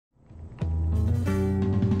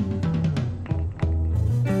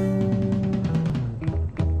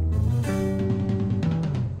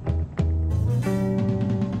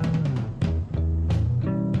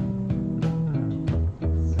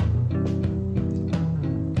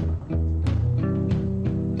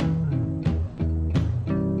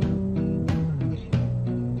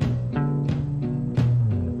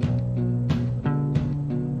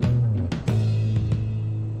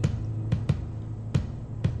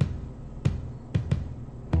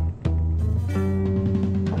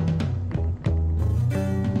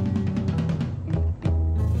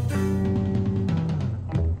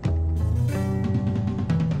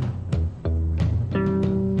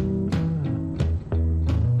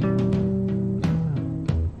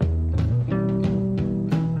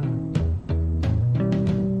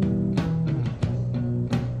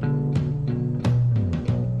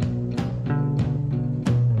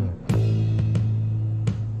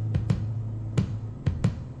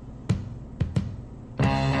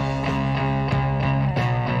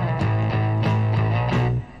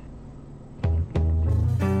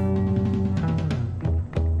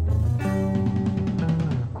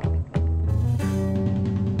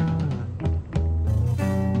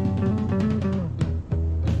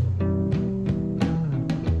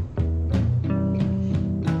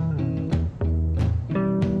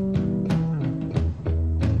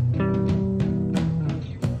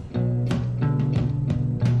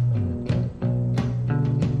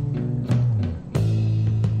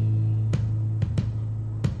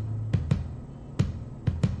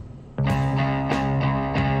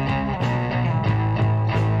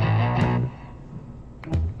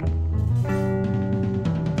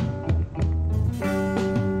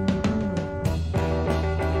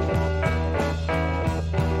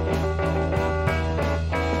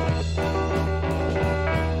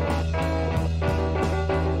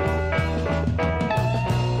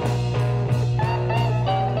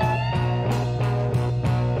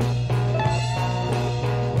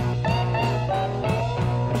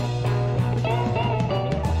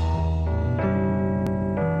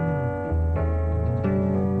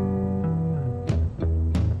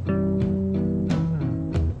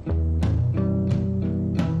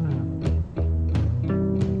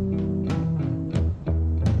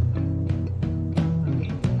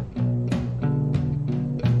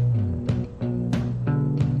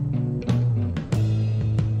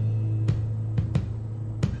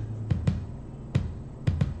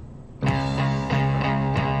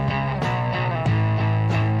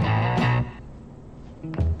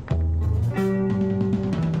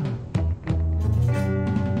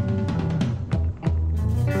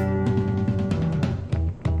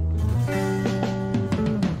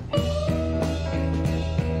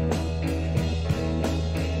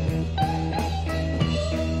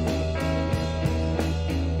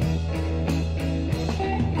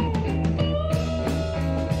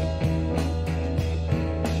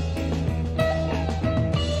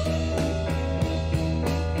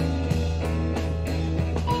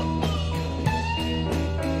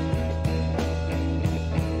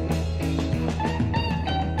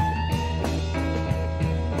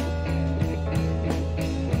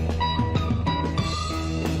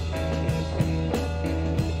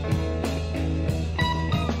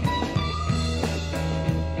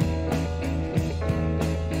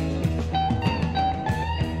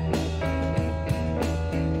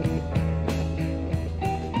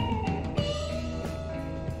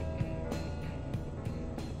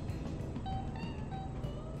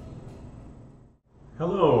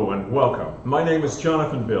Hello and welcome. My name is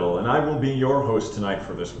Jonathan Bill and I will be your host tonight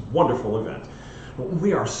for this wonderful event.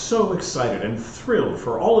 We are so excited and thrilled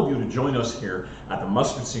for all of you to join us here at the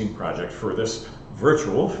Mustard Seed Project for this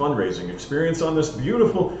virtual fundraising experience on this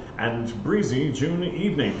beautiful and breezy June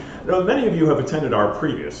evening. Now, many of you have attended our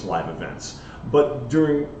previous live events, but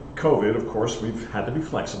during COVID, of course, we've had to be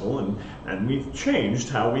flexible and we've changed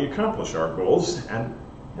how we accomplish our goals, and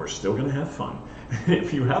we're still going to have fun.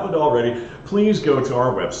 If you haven't already, please go to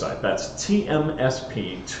our website. That's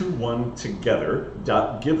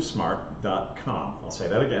tmsp21together.givesmart.com. I'll say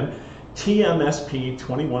that again,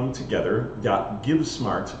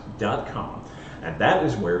 tmsp21together.givesmart.com. And that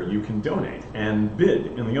is where you can donate and bid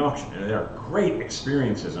in the auction. And there are great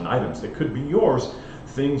experiences and items that could be yours,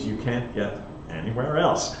 things you can't get anywhere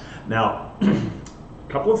else. Now, a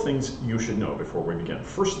couple of things you should know before we begin.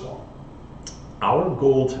 First of all, our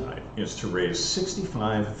goal tonight is to raise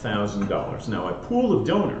 $65,000. Now, a pool of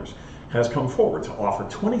donors has come forward to offer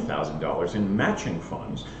 $20,000 in matching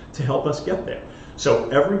funds to help us get there. So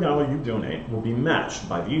every dollar you donate will be matched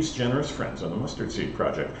by these generous friends on the Mustard Seed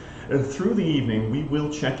Project. And through the evening, we will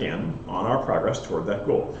check in on our progress toward that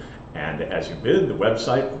goal. And as you bid, the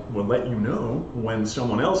website will let you know when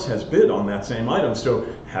someone else has bid on that same item. So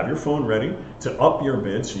have your phone ready to up your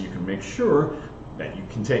bid so you can make sure that you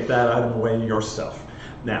can take that item away yourself.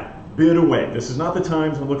 Now, bid away. This is not the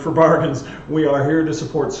time to look for bargains. We are here to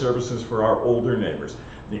support services for our older neighbors.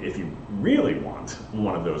 If you really want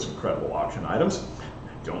one of those incredible auction items,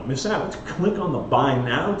 don't miss out. Click on the Buy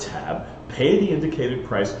Now tab, pay the indicated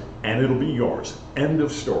price, and it'll be yours. End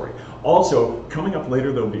of story. Also, coming up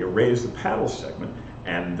later, there'll be a Raise the Paddle segment,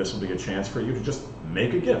 and this will be a chance for you to just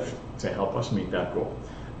make a gift to help us meet that goal.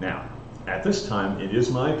 Now, at this time, it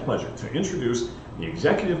is my pleasure to introduce the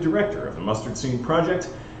Executive Director of the Mustard Seed Project,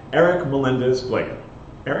 Eric Melendez-Blagan.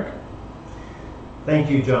 Eric?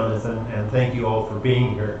 Thank you, Jonathan, and thank you all for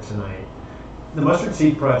being here tonight. The Mustard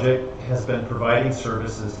Seed Project has been providing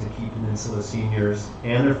services to Key Peninsula seniors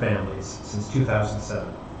and their families since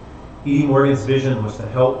 2007. E.D. Morgan's vision was to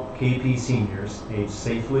help KP seniors age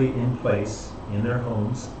safely in place in their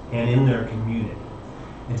homes and in their community,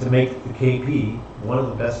 and to make the KP one of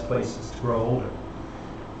the best places to grow older.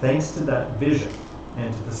 Thanks to that vision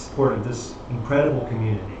and to the support of this incredible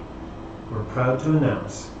community, we're proud to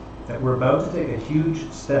announce that we're about to take a huge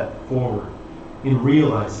step forward in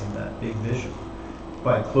realizing that big vision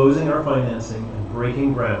by closing our financing and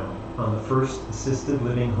breaking ground on the first assisted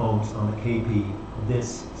living homes on the KP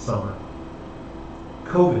this summer.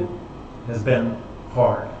 COVID has been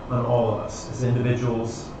hard on all of us as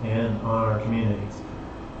individuals and on our communities.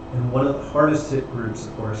 And one of the hardest hit groups,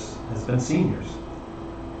 of course, has been seniors.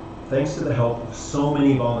 Thanks to the help of so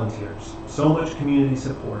many volunteers, so much community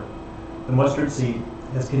support, the Mustard Seed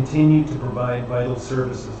has continued to provide vital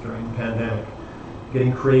services during the pandemic,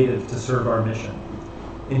 getting creative to serve our mission.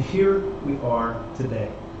 And here we are today,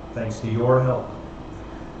 thanks to your help.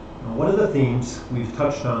 Now, one of the themes we've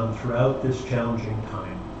touched on throughout this challenging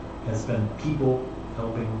time has been people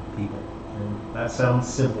helping people. And that sounds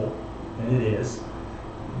simple, and it is,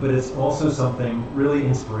 but it's also something really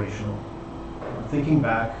inspirational. Thinking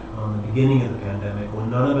back on the beginning of the pandemic, when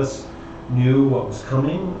none of us knew what was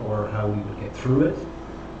coming or how we would get through it,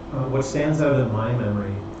 what stands out in my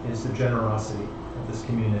memory is the generosity of this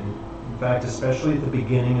community. In fact, especially at the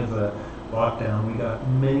beginning of the lockdown, we got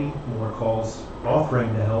many more calls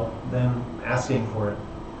offering to help than asking for it.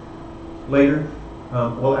 Later,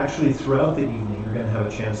 well, actually throughout the evening, you're going to have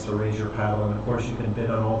a chance to raise your paddle, and of course you can bid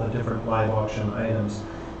on all the different live auction items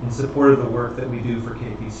in support of the work that we do for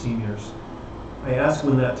KP seniors. I ask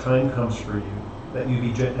when that time comes for you that you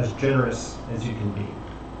be as generous as you can be.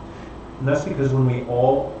 And that's because when we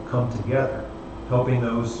all come together, helping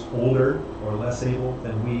those older or less able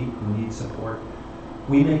than we who need support,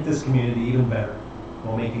 we make this community even better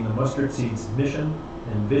while making the Mustard Seed's mission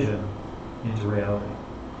and vision into reality.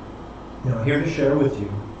 Now, here to share with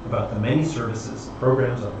you about the many services and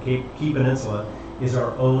programs on Key Peninsula is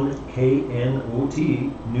our own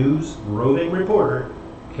KNOT News roving reporter,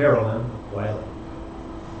 Carolyn Wiley.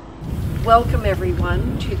 Welcome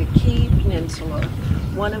everyone to the Key Peninsula,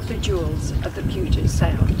 one of the jewels of the Puget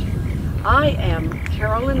Sound. I am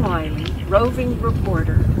Carolyn Wiley, roving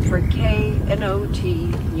reporter for KNOT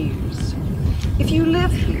News. If you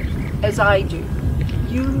live here, as I do,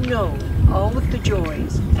 you know all of the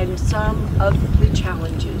joys and some of the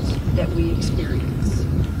challenges that we experience.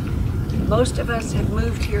 Most of us have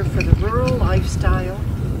moved here for the rural lifestyle,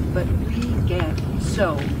 but we get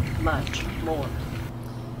so much more.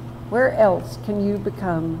 Where else can you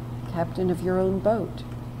become captain of your own boat?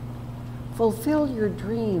 Fulfill your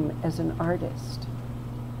dream as an artist.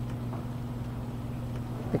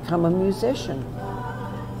 Become a musician.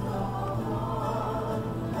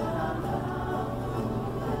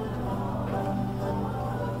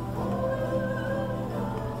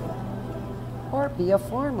 Or be a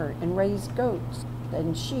farmer and raise goats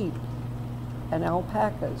and sheep and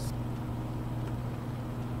alpacas.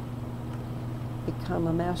 Become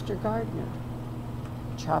a master gardener.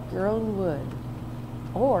 Chop your own wood.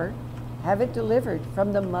 Or have it delivered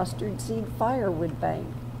from the mustard seed firewood bank.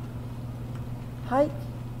 Hike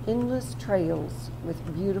endless trails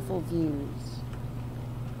with beautiful views.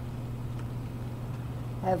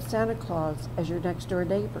 Have Santa Claus as your next door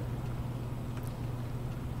neighbor.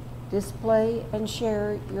 Display and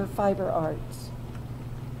share your fiber arts.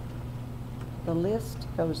 The list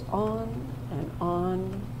goes on and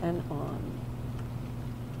on and on.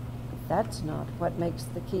 But that's not what makes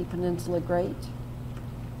the Key Peninsula great.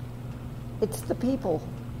 It's the people.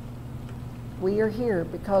 We are here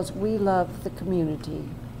because we love the community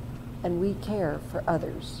and we care for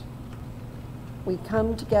others. We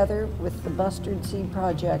come together with the Mustard Seed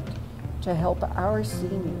Project to help our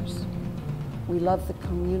seniors. We love the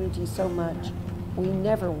community so much, we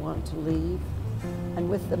never want to leave. And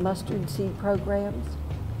with the Mustard Seed programs,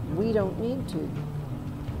 we don't need to.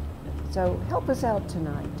 So help us out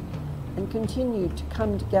tonight and continue to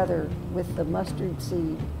come together with the Mustard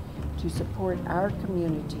Seed to support our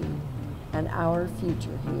community and our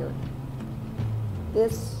future here.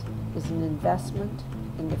 This is an investment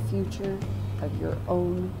in the future of your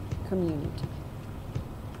own community.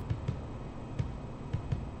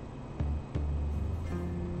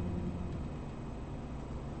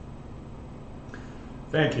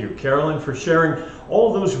 Thank you, Carolyn, for sharing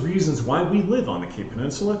all those reasons why we live on the Key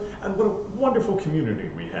Peninsula and what a wonderful community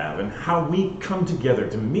we have and how we come together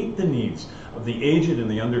to meet the needs of the aged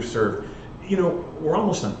and the underserved. You know, we're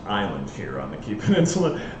almost an island here on the Key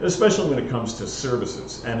Peninsula, especially when it comes to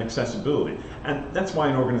services and accessibility. And that's why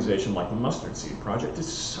an organization like the Mustard Seed Project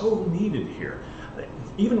is so needed here.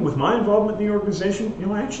 Even with my involvement in the organization, you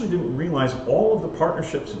know, I actually didn't realize all of the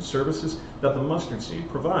partnerships and services that the Mustard Seed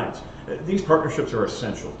provides. These partnerships are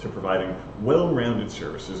essential to providing well-rounded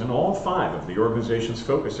services in all 5 of the organization's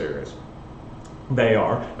focus areas. They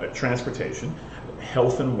are transportation,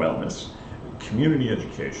 health and wellness, community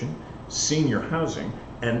education, senior housing,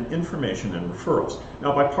 and information and referrals.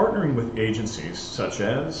 Now, by partnering with agencies such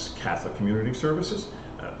as Catholic Community Services,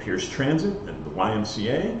 Pierce Transit, and the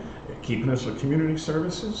YMCA, Key Peninsula Community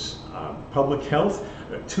Services, Public Health,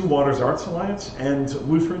 Two Waters Arts Alliance, and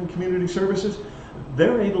Lutheran Community Services,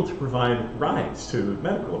 they're able to provide rides to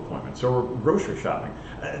medical appointments or grocery shopping.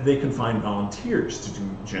 They can find volunteers to do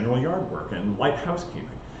general yard work and light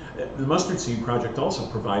housekeeping. The Mustard Seed Project also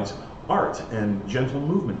provides art and gentle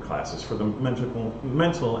movement classes for the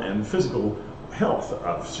mental and physical health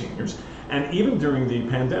of seniors. And even during the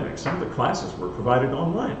pandemic, some of the classes were provided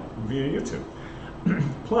online via YouTube.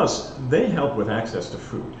 Plus, they help with access to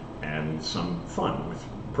food and some fun with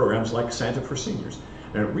programs like Santa for Seniors.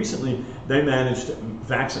 And recently, they managed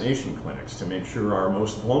vaccination clinics to make sure our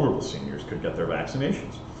most vulnerable seniors could get their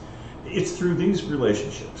vaccinations. It's through these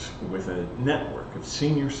relationships with a network of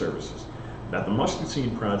senior services that the Mustard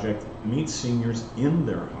Seed Project meets seniors in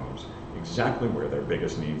their homes, exactly where their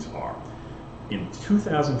biggest needs are. In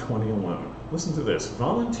 2020 alone, listen to this,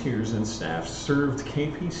 volunteers and staff served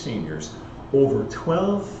KP seniors over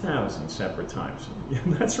 12,000 separate times.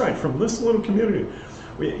 That's right, from this little community.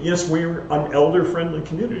 Yes, we're an elder-friendly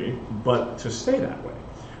community, but to stay that way,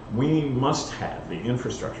 we must have the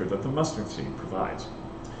infrastructure that the Mustard Seed provides.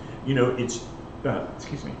 You know, it's,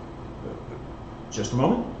 excuse me, just a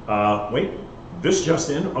moment. Wait, this just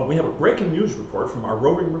in. Oh, we have a breaking news report from our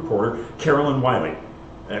roving reporter, Carolyn Wiley.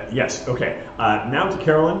 Yes, okay. Now to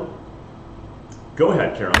Carolyn. Go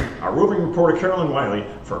ahead, Carolyn. Our roving reporter, Carolyn Wiley,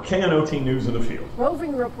 for KNOT News in the Field.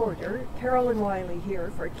 Roving reporter Carolyn Wiley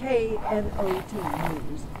here for KNOT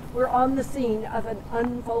News. We're on the scene of an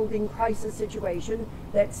unfolding crisis situation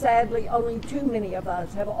that sadly only too many of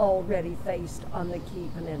us have already faced on the Key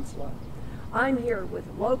Peninsula. I'm here with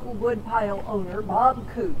local woodpile owner Bob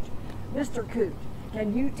Coote. Mr. Coote,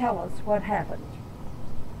 can you tell us what happened?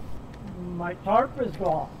 My tarp is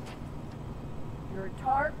gone. Your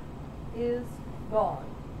tarp is gone.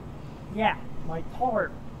 Yeah, my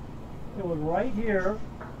tarp. It was right here,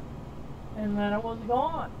 and then it was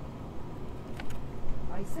gone.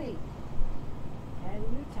 I see. Can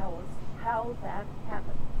you tell us how that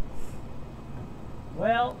happened?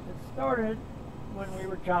 Well, it started when we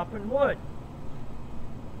were chopping wood.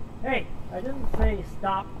 Hey, I didn't say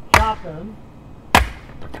stop chopping.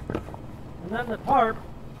 And then the tarp,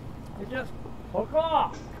 it just took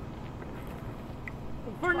off.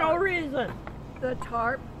 For no reason. The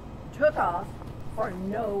tarp took off for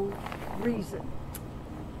no reason.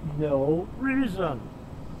 No reason.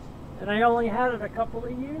 And I only had it a couple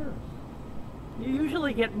of years. You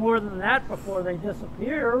usually get more than that before they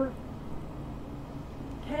disappear.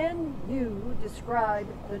 Can you describe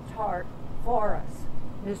the tarp for us,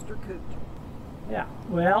 Mr. Coot? Yeah,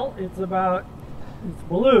 well, it's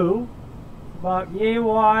blue, about yay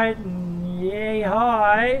wide and yay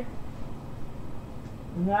high.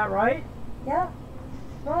 Isn't that right? Yeah,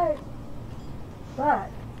 right. But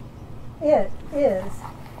it is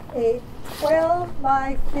a 12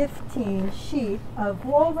 by 15 sheet of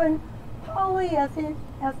woven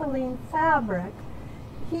polyethylene fabric,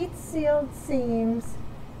 heat-sealed seams,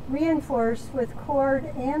 reinforced with cord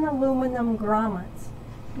and aluminum grommets.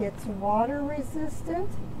 It's water resistant,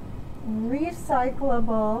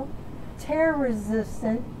 recyclable, tear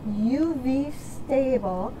resistant, UV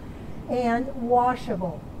stable, and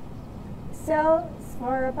washable. Sells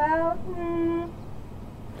for about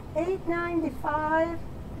 $8.95.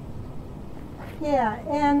 Yeah,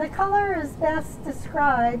 and the color is best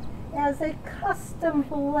described as a custom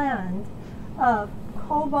blend of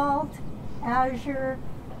cobalt, azure,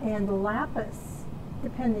 and lapis,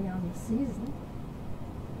 depending on the season.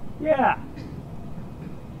 Yeah.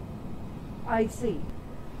 I see.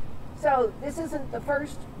 So this isn't the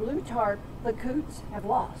first blue tarp the Coots have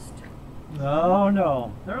lost.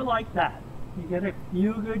 No, they're like that. You get a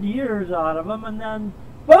few good years out of them and then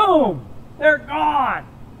boom, they're gone.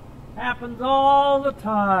 Happens all the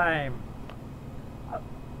time.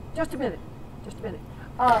 Just a minute.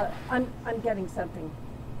 I'm getting something.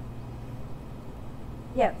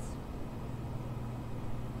 Yes.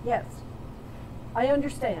 I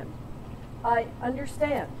understand.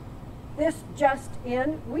 This just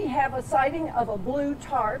in, we have a sighting of a blue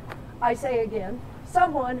tarp. I say again,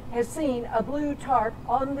 someone has seen a blue tarp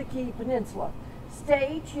on the Key Peninsula.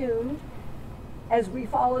 Stay tuned as we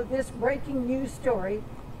follow this breaking news story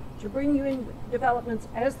to bring you in developments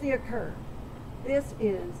as they occur. This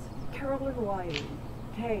is Carolyn Wiley,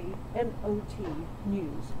 KNOT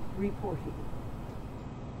News reporting.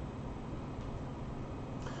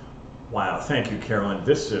 Wow, thank you, Carolyn.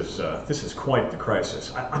 This is quite the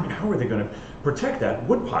crisis. I mean, how are they going to protect that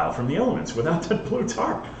woodpile from the elements without that blue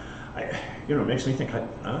tarp? It makes me think I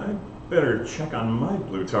better check on my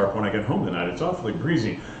blue tarp when I get home tonight. It's awfully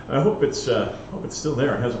breezy. I hope it's still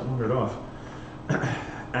there. It hasn't wandered off.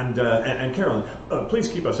 And Carolyn, please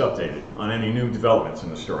keep us updated on any new developments in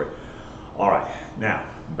the story. All right, now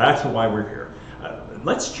back to why we're here.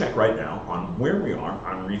 Let's check right now on where we are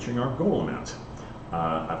on reaching our goal amount.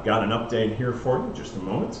 I've got an update here for you, just a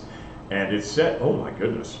moment, and it's set. Oh my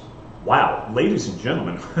goodness! Wow, ladies and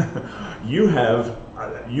gentlemen, you have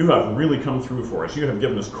really come through for us. You have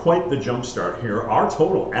given us quite the jump start here. Our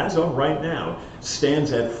total, as of right now,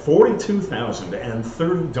 stands at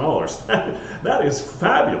 $42,030. That is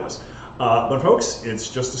fabulous. But folks, it's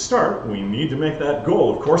just a start. We need to make that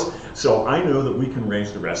goal, of course. So I know that we can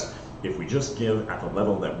raise the rest if we just give at the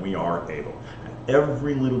level that we are able.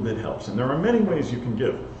 Every little bit helps, and there are many ways you can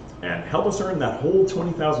give. And help us earn that whole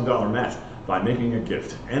 $20,000 match by making a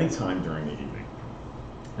gift anytime during the evening.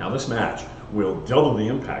 Now this match will double the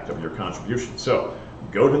impact of your contribution. So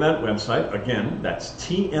go to that website. Again, that's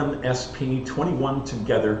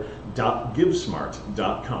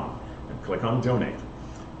tmsp21together.givesmart.com and click on donate.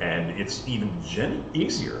 And it's even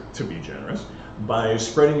easier to be generous by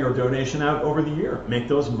spreading your donation out over the year. Make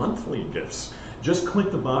those monthly gifts. Just click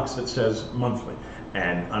the box that says monthly.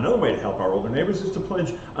 And another way to help our older neighbors is to pledge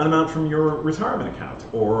an amount from your retirement account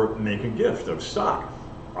or make a gift of stock.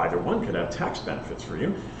 Either one could have tax benefits for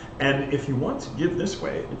you. And if you want to give this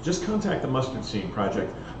way, just contact the Mustard Seed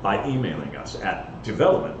Project by emailing us at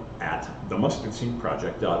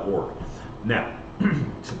development@themustardseedproject.org. Now,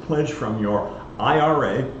 to pledge from your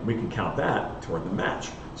IRA, we can count that toward the match.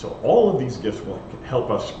 So all of these gifts will help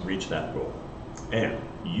us reach that goal. And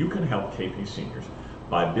you can help KP Seniors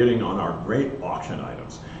by bidding on our great auction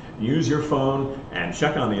items. Use your phone and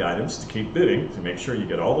check on the items to keep bidding to make sure you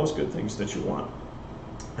get all those good things that you want.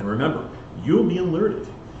 And remember, you'll be alerted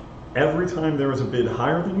every time there is a bid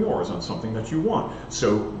higher than yours on something that you want.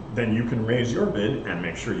 So then you can raise your bid and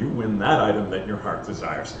make sure you win that item that your heart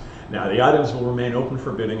desires. Now, the items will remain open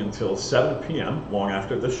for bidding until 7 p.m., long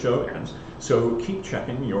after the show ends. So keep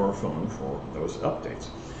checking your phone for those updates.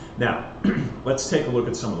 Now, let's take a look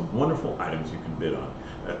at some of the wonderful items you can bid on.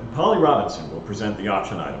 Polly Robinson will present the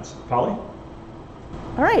auction items. Polly?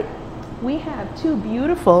 All right, we have two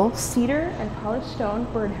beautiful cedar and polished stone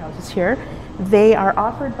birdhouses here. They are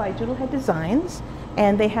offered by Doodlehead Designs,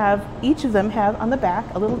 and they have, each of them have on the back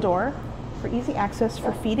a little door for easy access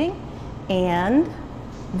for feeding. And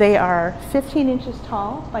they are 15 inches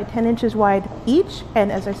tall by 10 inches wide each,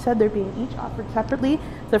 and as I said, they're being each offered separately.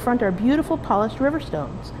 The front are beautiful polished river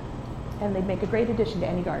stones, and they make a great addition to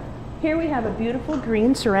any garden. Here we have a beautiful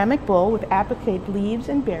green ceramic bowl with appliqued leaves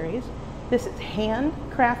and berries. This is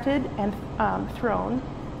handcrafted and thrown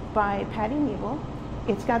by Patty Nebel.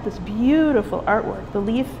 It's got this beautiful artwork, the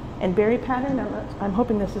leaf and berry pattern. I'm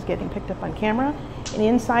hoping this is getting picked up on camera. And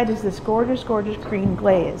inside is this gorgeous, gorgeous green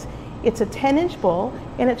glaze. It's a 10-inch bowl,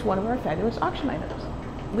 and it's one of our fabulous auction items.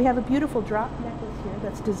 We have a beautiful drop necklace here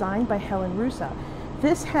that's designed by Helen Rusa.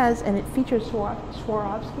 This has, and it features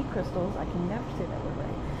Swarovski crystals. I can never say that word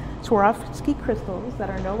right. Swarovski crystals that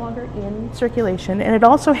are no longer in circulation, and it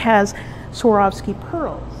also has Swarovski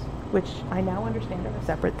pearls, which I now understand are a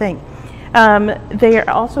separate thing. They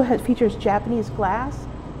also features Japanese glass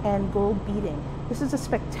and gold beading. This is a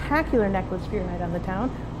spectacular necklace for your night on the town.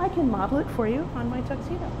 I can model it for you on my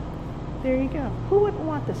tuxedo. There you go. Who wouldn't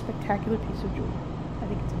want this spectacular piece of jewelry? I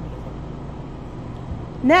think it's amazing.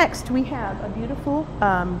 Next, we have a beautiful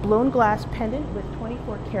blown glass pendant with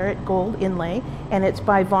 24 karat gold inlay, and it's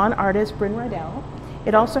by Vaughan artist Bryn Riddell.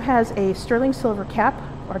 It also has a sterling silver cap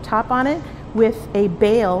or top on it with a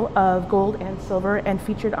bale of gold and silver and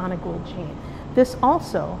featured on a gold chain. This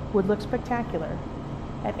also would look spectacular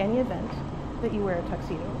at any event that you wear a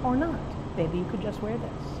tuxedo or not. Maybe you could just wear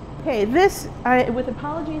this. Okay, with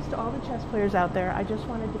apologies to all the chess players out there, I just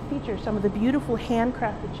wanted to feature some of the beautiful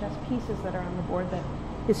handcrafted chess pieces that are on the board that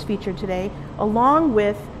is featured today, along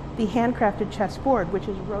with the handcrafted chess board, which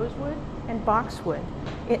is rosewood and boxwood.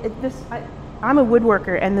 I'm a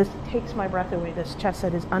woodworker, and this takes my breath away. This chess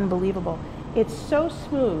set is unbelievable. It's so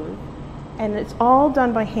smooth, and it's all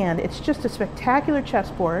done by hand. It's just a spectacular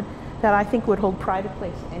chessboard that I think would hold pride of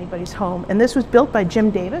place in anybody's home. And this was built by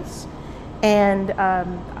Jim Davis, and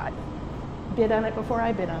I bid on it before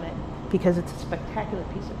I bid on it because it's a spectacular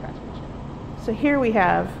piece of craftsmanship. So here we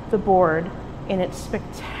have the board, and it's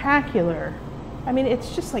spectacular. I mean,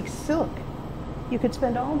 it's just like silk. You could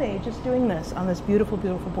spend all day just doing this on this beautiful,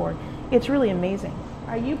 beautiful board. It's really amazing.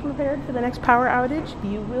 Are you prepared for the next power outage?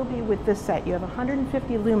 You will be with this set. You have a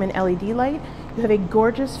 150 lumen LED light. You have a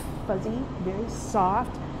gorgeous, fuzzy, very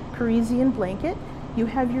soft Parisian blanket. You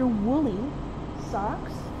have your woolly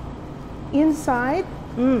socks. Inside,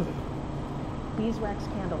 beeswax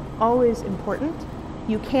candle, always important.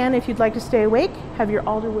 You can, if you'd like to stay awake, have your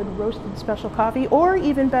alderwood roasted special coffee, or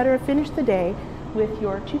even better, finish the day with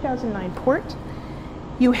your 2009 port.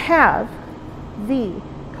 You have the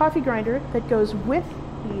coffee grinder that goes with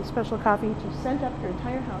the special coffee to scent up your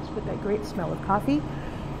entire house with that great smell of coffee.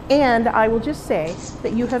 And I will just say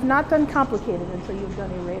that you have not done complicated until you've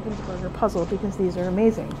done a Ravensburger puzzle, because these are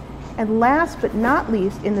amazing. And last but not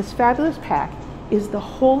least, in this fabulous pack is the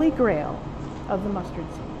holy grail of the mustard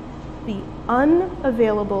seed, the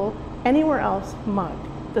unavailable anywhere else mug,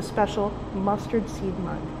 the special mustard seed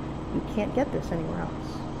mug. You can't get this anywhere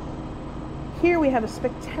else. Here we have a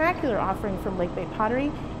spectacular offering from Lake Bay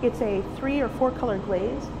Pottery. It's a 3 or 4 color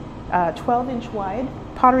glaze, 12-inch wide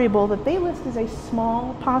pottery bowl that they list as a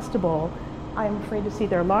small pasta bowl. I'm afraid to see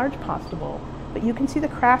their large pasta bowl, but you can see the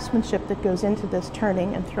craftsmanship that goes into this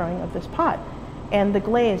turning and throwing of this pot. And the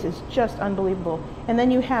glaze is just unbelievable. And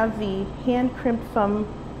then you have the hand crimped thumb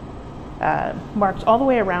marks all the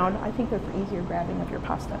way around. I think they're for easier grabbing of your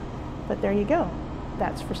pasta. But there you go.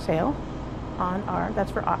 That's for sale on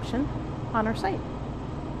that's for auction on our site.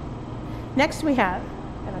 Next we have,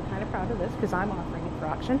 and I'm kind of proud of this because I'm offering it for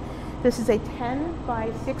auction, this is a 10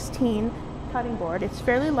 by 16 cutting board. It's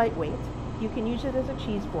fairly lightweight. You can use it as a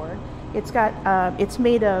cheese board. It's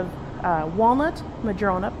made of walnut,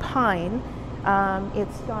 madrona, pine.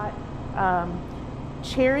 It's got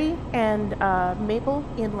cherry and maple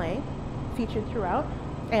inlay featured throughout,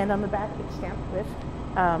 and on the back it's stamped with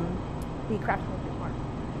the Craftsman's mark.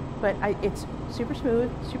 But it's super smooth,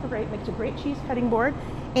 super great, makes a great cheese cutting board.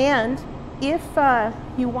 And if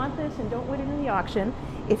you want this and don't win it in the auction,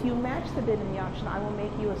 if you match the bid in the auction, I will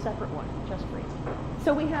make you a separate one, just free.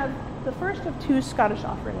 So we have the first of 2 Scottish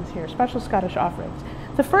offerings here, special Scottish offerings.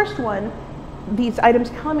 The first one, these items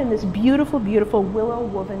come in this beautiful, beautiful willow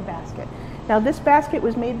woven basket. Now this basket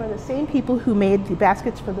was made by the same people who made the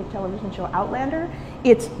baskets for the television show Outlander.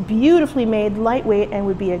 It's beautifully made, lightweight, and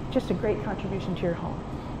would be just a great contribution to your home.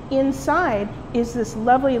 Inside is this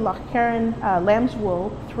lovely Loch Carron lamb's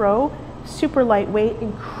wool throw, super lightweight,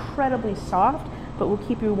 incredibly soft, but will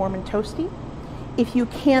keep you warm and toasty. If you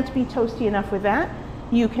can't be toasty enough with that,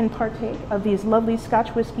 you can partake of these lovely Scotch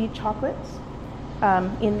whiskey chocolates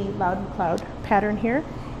in the Loudon Cloud pattern here.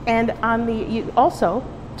 And on the, also,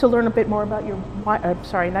 to learn a bit more about your,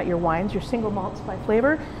 not your wines, your single malts by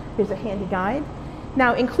flavor, there's a handy guide.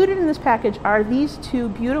 Now, included in this package are these two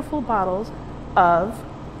beautiful bottles of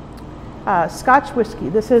Scotch whiskey.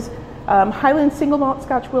 This is Highland Single Malt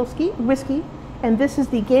Scotch whiskey, and this is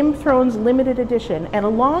the Game of Thrones limited edition. And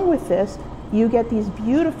along with this, you get these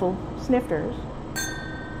beautiful snifters,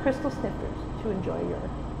 crystal snifters, to enjoy your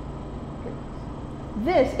drinks.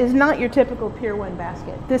 This is not your typical Pier 1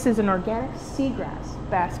 basket. This is an organic seagrass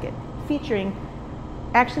basket featuring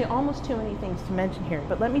actually almost too many things to mention here,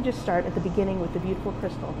 but let me just start at the beginning with the beautiful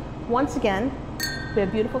crystal. Once again, we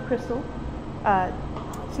have beautiful crystal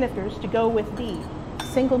snifters to go with the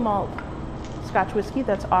single malt Scotch whiskey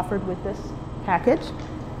that's offered with this package.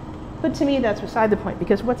 But to me, that's beside the point,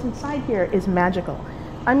 because what's inside here is magical.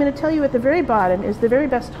 I'm going to tell you at the very bottom is the very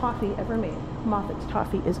best toffee ever made. Moffat's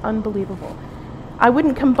toffee is unbelievable. I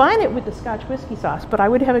wouldn't combine it with the Scotch whiskey sauce, but I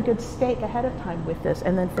would have a good steak ahead of time with this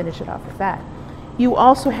and then finish it off with that. You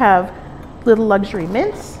also have little luxury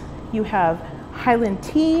mints. You have Highland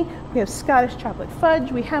tea. We have Scottish chocolate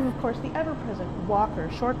fudge. We have, of course, the ever-present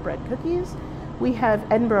Walker shortbread cookies. We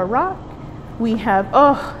have Edinburgh Rock. We have,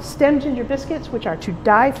 stem ginger biscuits, which are to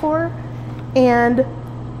die for. And,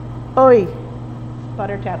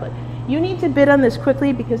 butter tablet. You need to bid on this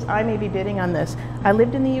quickly because I may be bidding on this. I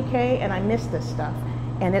lived in the UK and I miss this stuff,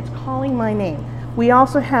 and it's calling my name. We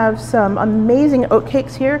also have some amazing oat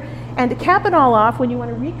cakes here. And to cap it all off, when you want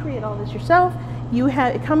to recreate all this yourself,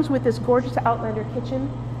 it comes with this gorgeous Outlander Kitchen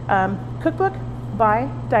cookbook by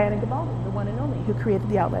Diana Gabaldon, the one and only, who created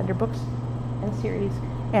the Outlander books and series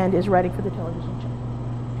and is writing for the television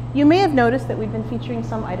show. You may have noticed that we've been featuring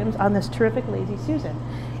some items on this terrific Lazy Susan.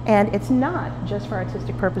 And it's not just for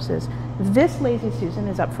artistic purposes. This Lazy Susan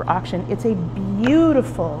is up for auction. It's a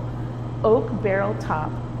beautiful oak barrel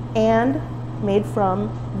top and made from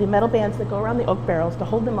the metal bands that go around the oak barrels to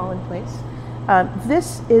hold them all in place.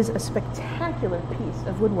 This is a spectacular piece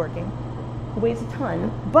of woodworking. It weighs a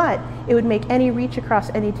ton, but it would make any reach across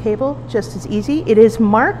any table just as easy. It is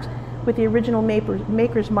marked with the original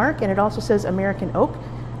maker's mark, and it also says American oak,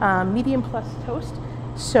 medium plus toast.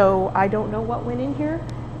 So I don't know what went in here,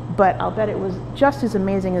 but I'll bet it was just as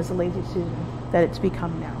amazing as the Lazy Susan that it's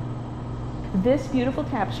become now. This beautiful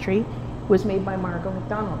tapestry was made by Margot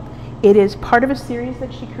McDonald. It is part of a series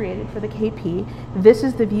that she created for the KP. This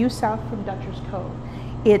is the view south from Dutcher's Cove.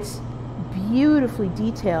 It's beautifully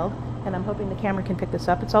detailed, and I'm hoping the camera can pick this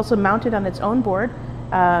up. It's also mounted on its own board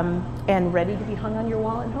and ready to be hung on your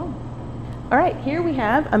wall at home. All right, here we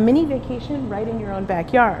have a mini vacation right in your own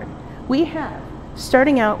backyard. We have,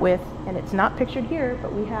 starting out with, and it's not pictured here,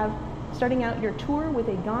 but we have starting out your tour with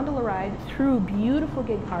a gondola ride through beautiful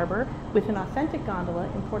Gig Harbor with an authentic gondola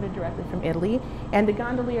imported directly from Italy, and a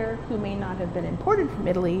gondolier who may not have been imported from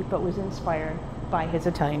Italy, but was inspired by his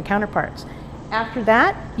Italian counterparts. After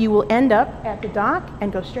that, you will end up at the dock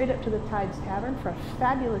and go straight up to the Tides Tavern for a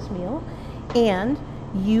fabulous meal, and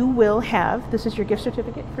you will have, this is your gift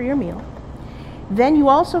certificate for your meal. Then you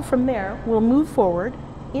also, from there, will move forward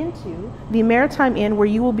into the Maritime Inn, where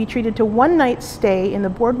you will be treated to one night stay in the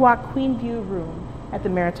Boardwalk Queen View room at the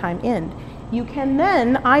Maritime Inn. You can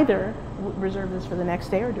then either reserve this for the next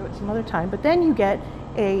day or do it some other time, but then you get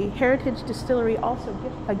a Heritage Distillery also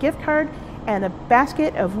a gift card and a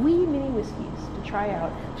basket of wee mini whiskeys to try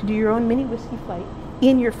out, to do your own mini whiskey flight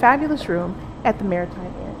in your fabulous room at the Maritime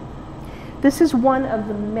Inn. This is one of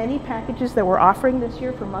the many packages that we're offering this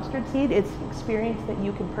year for Mustard Seed. It's an experience that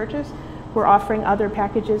you can purchase. We're offering other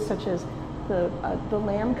packages such as the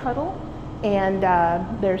lamb cuddle, and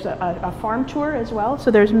there's a farm tour as well. So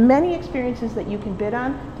there's many experiences that you can bid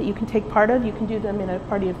on, that you can take part of. You can do them in a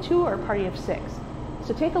party of 2 or a party of 6.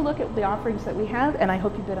 So take a look at the offerings that we have, and I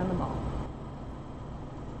hope you bid on them all.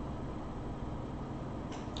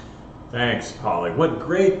 Thanks, Polly. What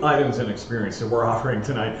great items and experiences we're offering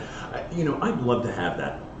tonight. You know, I'd love to have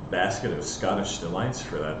that basket of Scottish delights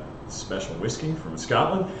for that special whiskey from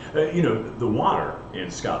Scotland. You know, the water in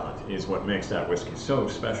Scotland is what makes that whiskey so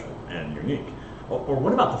special and unique. Or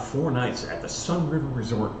what about the 4 nights at the Sun River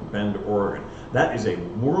Resort in Bend, Oregon? That is a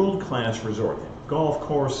world-class resort. Golf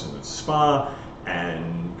course and a spa,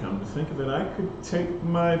 and come to think of it, I could take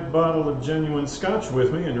my bottle of genuine Scotch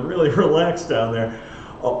with me and really relax down there.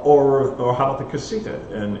 Or how about the Casita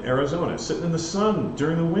in Arizona, sitting in the sun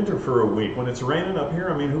during the winter for a week when it's raining up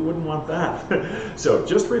here? I mean, who wouldn't want that? So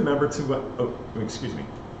just remember to, excuse me,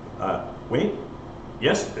 wait,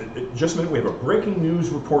 yes, just a minute, we have a breaking news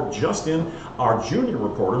report just in. Our junior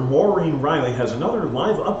reporter, Maureen Riley, has another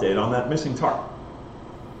live update on that missing tarp.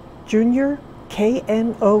 Junior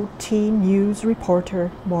KNOT News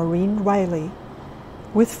reporter Maureen Riley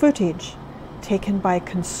with footage taken by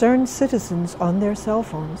concerned citizens on their cell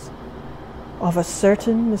phones of a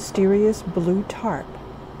certain mysterious blue tarp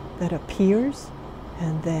that appears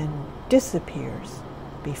and then disappears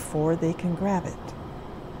before they can grab it.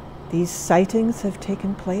 These sightings have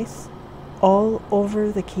taken place all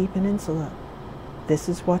over the Key Peninsula. This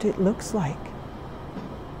is what it looks like.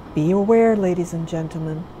 Be aware, ladies and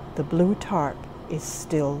gentlemen, the blue tarp is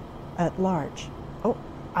still at large. Oh,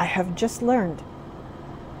 I have just learned.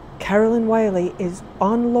 Carolyn Wiley is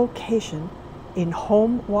on location in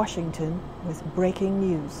Home, Washington with breaking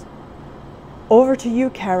news. Over to you,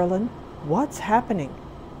 Carolyn. What's happening?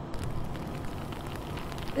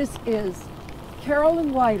 This is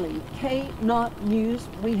Carolyn Wiley, K-Not News.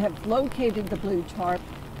 We have located the blue tarp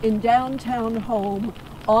in downtown Home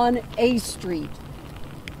on A Street.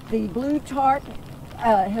 The blue tarp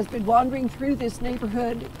has been wandering through this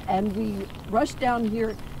neighborhood, and we rushed down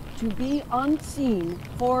here to be on scene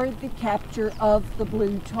for the capture of the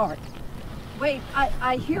blue tarp. Wait,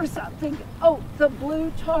 I hear something. Oh, the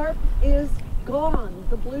blue tarp is gone.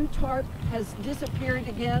 The blue tarp has disappeared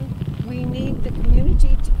again. We need the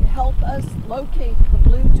community to help us locate the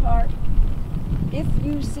blue tarp. If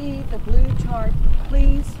you see the blue tarp,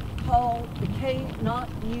 please call the K-Not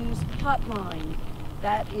News hotline.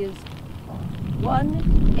 That is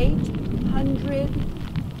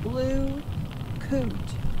 1-800-BLUE-COOT.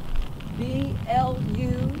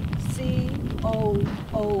 BLUCOOT.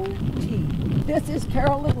 This is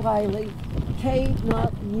Carolyn Wiley,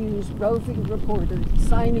 K-Not News roving reporter,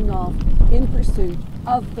 signing off in pursuit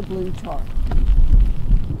of the blue tarp.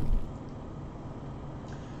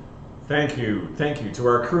 Thank you to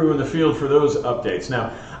our crew in the field for those updates.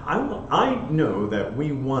 Now, I know that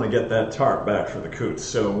we want to get that tarp back for the coots,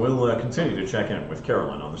 so we'll continue to check in with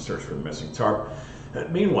Carolyn on the search for the missing tarp.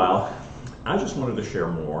 Meanwhile, I just wanted to share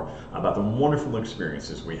more about the wonderful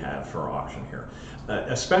experiences we have for our auction here,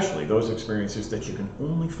 especially those experiences that you can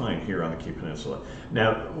only find here on the Key Peninsula.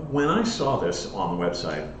 Now, when I saw this on the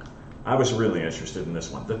website, I was really interested in this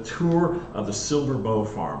one, the tour of the Silver Bow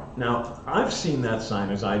Farm. Now, I've seen that sign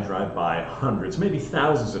as I drive by hundreds, maybe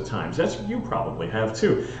thousands of times. You probably have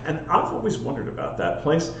too. And I've always wondered about that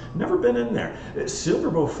place, never been in there. Silver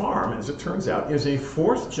Bow Farm, as it turns out, is a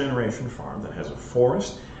fourth-generation farm that has a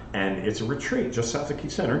forest, and it's a retreat just south of Key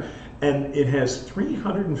Center, and it has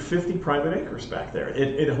 350 private acres back there.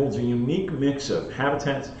 It holds a unique mix of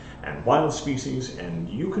habitats and wild species, and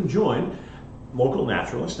you can join local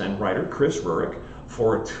naturalist and writer Chris Rurik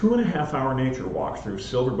for a 2.5-hour nature walk through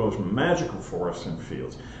Silver Bow's magical forests and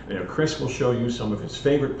fields. Chris will show you some of his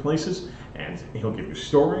favorite places, and he'll give you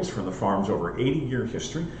stories from the farm's over 80-year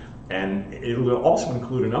history. And it'll also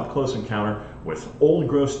include an up-close encounter with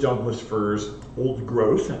old-growth Douglas firs,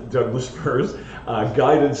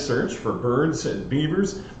 guided search for birds and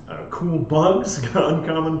beavers, cool bugs,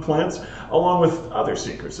 uncommon plants, along with other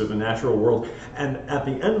secrets of the natural world. And at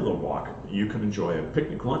the end of the walk, you can enjoy a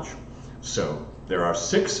picnic lunch. So there are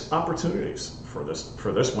 6 opportunities for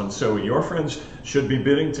this one. So your friends should be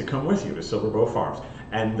bidding to come with you to Silver Bow Farms.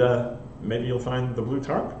 And maybe you'll find the blue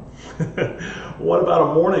tarp. What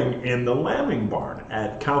about a morning in the lambing barn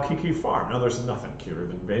at Kaukiki Farm? Now, there's nothing cuter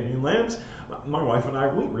than baby lambs. My wife and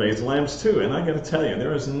I, we raise lambs too, and I got to tell you,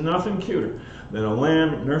 there is nothing cuter than a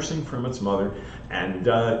lamb nursing from its mother. And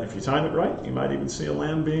if you time it right, you might even see a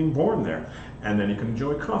lamb being born there. And then you can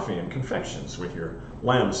enjoy coffee and confections with your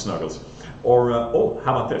lamb snuggles. Or, oh,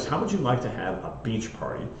 how about this? How would you like to have a beach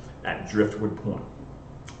party at Driftwood Point?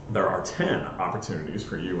 There are 10 opportunities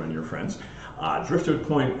for you and your friends. Driftwood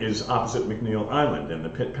Point is opposite McNeil Island in the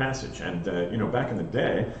Pitt Passage. And, back in the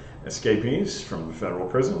day, escapees from the federal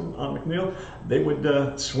prison on McNeil, they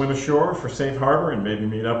would swim ashore for safe harbor and maybe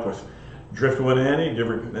meet up with Driftwood Annie,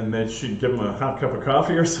 and then she'd give them a hot cup of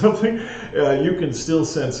coffee or something. You can still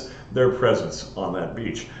sense their presence on that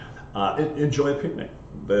beach. Enjoy a picnic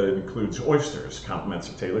that includes oysters, compliments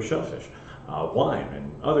of Taylor shellfish, wine,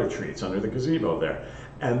 and other treats under the gazebo there.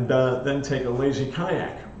 And then take a lazy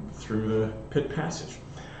kayak through the Pitt Passage.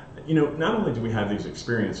 Not only do we have these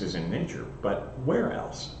experiences in nature, but where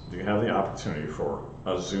else do you have the opportunity for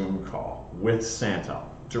a Zoom call with Santa,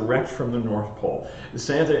 direct from the North Pole?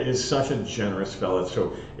 Santa is such a generous fellow,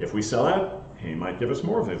 so if we sell out, he might give us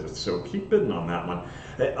more visits, so keep bidding on that one.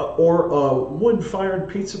 Or a wood-fired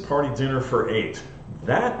pizza party dinner for 8.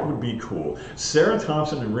 That would be cool. Sarah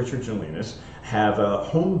Thompson and Richard Jelinas have a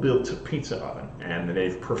home-built pizza oven, and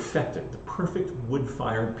they've perfected the perfect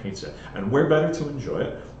wood-fired pizza. And where better to enjoy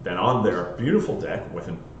it than on their beautiful deck with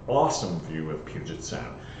an awesome view of Puget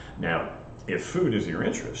Sound. Now, if food is your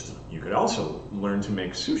interest, you could also learn to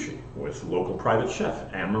make sushi with local private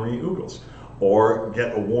chef Anne-Marie Ugels. Or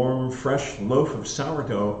get a warm, fresh loaf of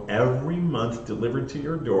sourdough every month delivered to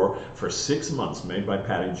your door for 6 months, made by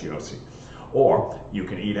Patty Giosi. Or you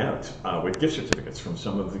can eat out with gift certificates from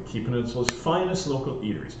some of the Key Peninsula's finest local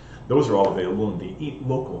eateries. Those are all available in the Eat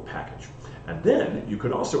Local package. And then you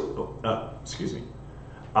could also, excuse me.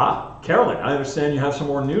 Carolyn, I understand you have some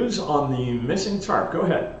more news on the missing tarp. Go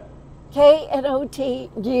ahead.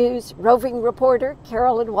 KNOT News roving reporter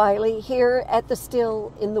Carolyn Wiley here at the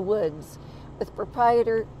Still in the Woods with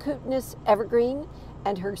proprietor Kootnis Evergreen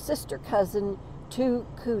and her sister cousin, Tu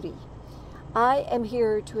Cootie. I am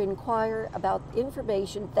here to inquire about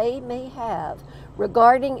information they may have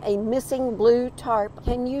regarding a missing blue tarp.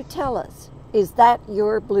 Can you tell us, is that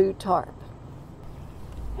your blue tarp?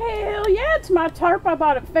 Hell yeah, it's my tarp I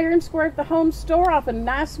bought at Fair and Square at the home store off a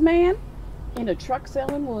nice man in a truck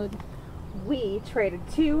selling wood. We traded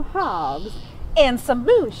 2 hogs and some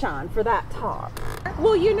moonshine for that tarp.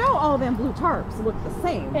 Well, you know all them blue tarps look the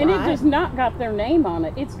same, and right? It does not got their name on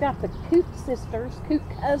it. It's got the Coot sisters, Coot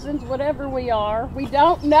cousins, whatever we are. We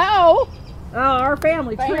don't know. Oh, our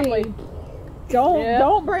family tree.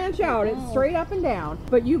 Don't branch out. It's straight up and down.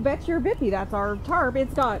 But you bet your bippy that's our tarp.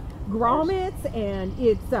 It's got grommets and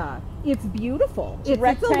it's beautiful.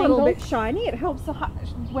 It's a little bit shiny. It helps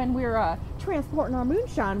when we're transporting our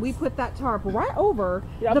moonshine. We put that tarp right over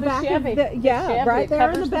the back of the right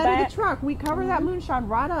there in the bed of the truck. We cover that moonshine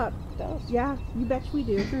right up. Yeah, you bet we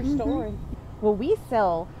do. True story. Well, we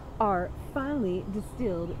sell our finely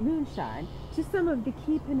distilled moonshine to some of the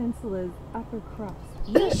Key Peninsula's upper crust.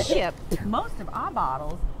 We ship most of our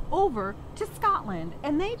bottles over to Scotland,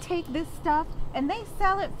 and they take this stuff and they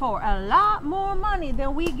sell it for a lot more money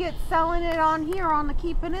than we get selling it on here on the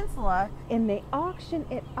Key Peninsula, and they auction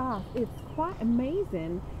it off. It's quite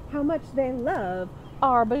amazing how much they love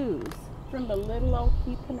our booze. From the little old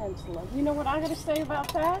Key Peninsula. You know what I gotta say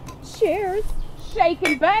about that? Cheers. Shake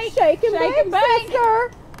and bake. Shake and bake,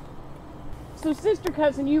 sister. So, sister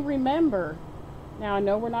cousin, you remember, now I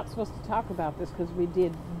know we're not supposed to talk about this because we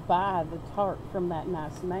did buy the tarp from that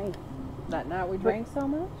nice man. That night we drank so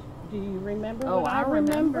much? Do you remember? Oh, what I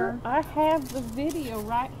remember. I have the video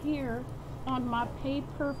right here on my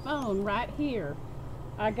paper phone, right here.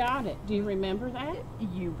 I got it. Do you remember that?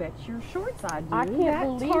 You bet your shorts I do. I can't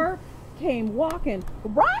believe that tarp came walking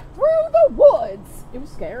right through the woods. It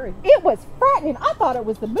was scary. It was frightening. I thought it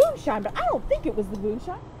was the moonshine, but I don't think it was the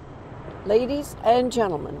moonshine. Ladies and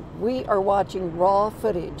gentlemen, we are watching raw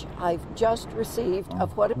footage I've just received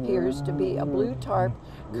of what appears to be a blue tarp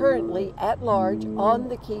currently at large on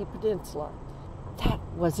the Key Peninsula. That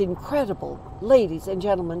was incredible. Ladies and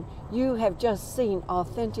gentlemen, you have just seen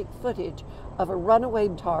authentic footage of a runaway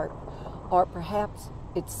tarp, or perhaps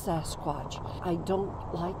it's Sasquatch. I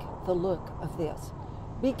don't like the look of this.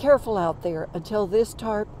 Be careful out there until this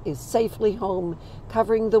tarp is safely home,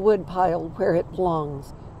 covering the woodpile where it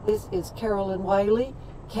belongs. This is Carolyn Wiley,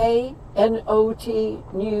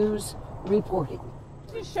 KNOT News reporting.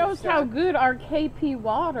 It shows how good our KP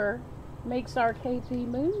water makes our KP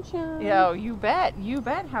moonshine. Yeah, you bet. You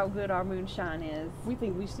bet how good our moonshine is. We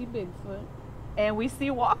think we see Bigfoot. And we see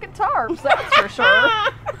walking tarps, that's for sure.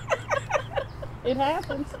 It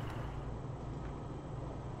happens.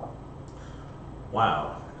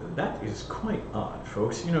 Wow, that is quite odd,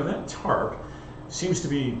 folks. You know, that tarp seems to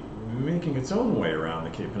be making its own way around the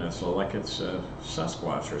Cape Peninsula like it's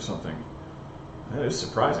Sasquatch or something. That is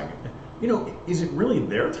surprising. You know, is it really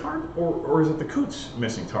their tarp or is it the Coots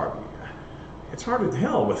missing tarp? It's hard to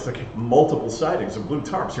tell with the multiple sightings of blue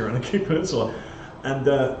tarps here on the Cape Peninsula.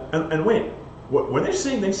 And wait, were they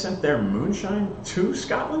saying they sent their moonshine to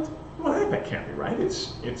Scotland? Well, that can't be right.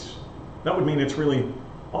 That would mean it's really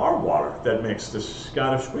our water that makes the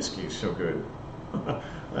Scottish whiskey so good.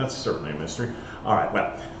 That's certainly a mystery. All right,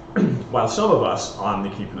 well, while some of us on the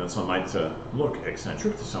Key Peninsula might look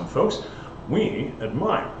eccentric to some folks, we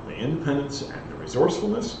admire the independence and the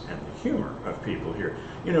resourcefulness and the humor of people here.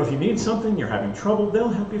 You know, if you need something, you're having trouble, they'll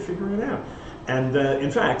help you figure it out. And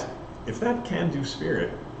in fact, if that can-do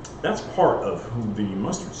spirit, that's part of who the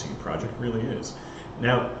Mustard Seed Project really is.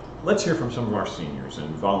 Now, let's hear from some of our seniors and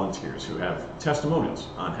volunteers who have testimonials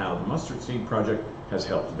on how the Mustard Seed Project has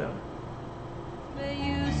helped them. May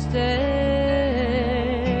you stay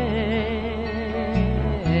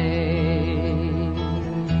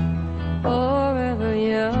forever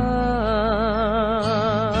young.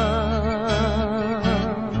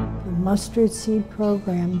 The Mustard Seed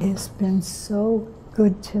Program has been so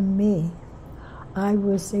good to me. I've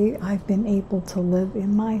been able to live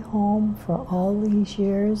in my home for all these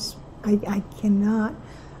years. I cannot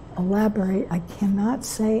elaborate. I cannot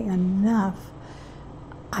say enough.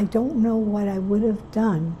 I don't know what I would have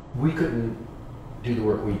done. We couldn't do the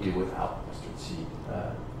work we do without Mustard Seed.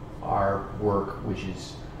 Our work, which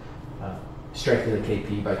is strengthening the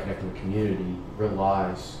KP by connecting the community,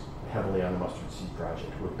 relies heavily on the Mustard Seed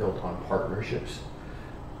Project. We're built on partnerships.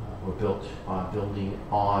 We're built on building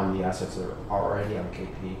on the assets that are already on the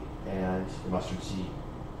KP, and the Mustard Seed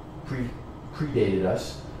predated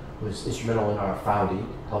us, was instrumental in our founding,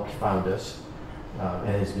 helped found us, and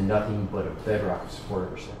has been nothing but a bedrock of support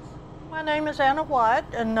ever since. My name is Anna White,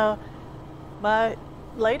 and my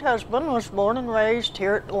late husband was born and raised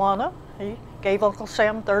here at Atlanta. He gave Uncle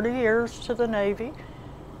Sam 30 years to the Navy,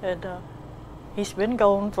 and he's been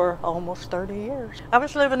gone for almost 30 years. I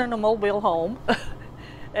was living in a mobile home,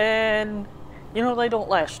 and you know, they don't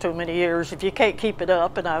last too many years if you can't keep it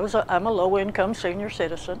up, and I'm a low-income senior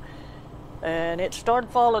citizen, and it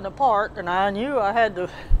started falling apart, and I knew I had to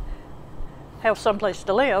have someplace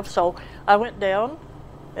to live, so I went down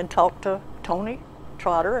and talked to Tony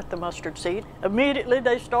Trotter at the Mustard Seed. Immediately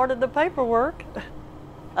they started the paperwork.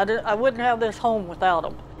 I wouldn't have this home without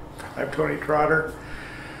them. I'm Tony Trotter.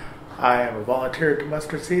 I am a volunteer at the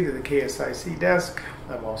Mustard Seed at the KSIC desk.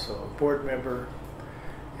 I'm also a board member,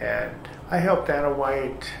 and I helped Anna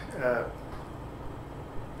White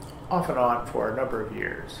off and on for a number of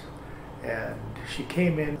years. And she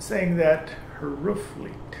came in saying that her roof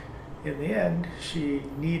leaked. In the end, she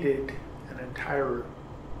needed an entire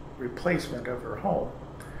replacement of her home,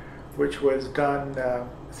 which was done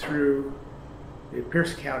through the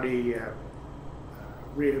Pierce County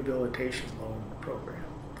Rehabilitation Loan Program.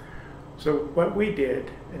 So what we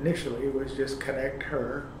did initially was just connect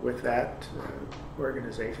her with that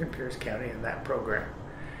organization, Pierce County, and that program,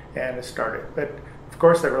 and it started. But of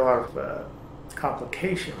course there were a lot of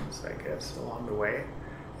complications, I guess, along the way,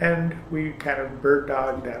 and we kind of bird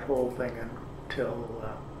dogged that whole thing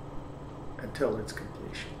until its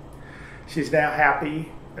completion. She's now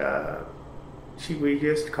happy. We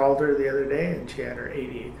just called her the other day, and she had her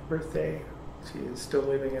 88th birthday. She is still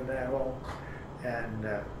living in that home, and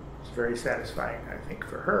it's very satisfying, I think,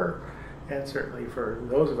 for her, and certainly for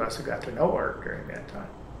those of us who got to know her during that time.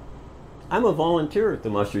 I'm a volunteer at the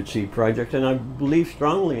Mustard Seed Project, and I believe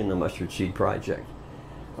strongly in the Mustard Seed Project.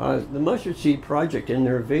 The Mustard Seed Project, in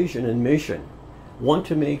their vision and mission, want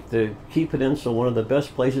to make the Key Peninsula one of the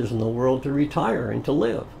best places in the world to retire and to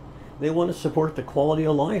live. They want to support the quality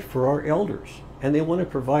of life for our elders, and they want to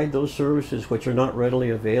provide those services which are not readily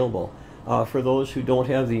available for those who don't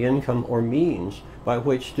have the income or means by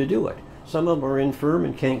which to do it. Some of them are infirm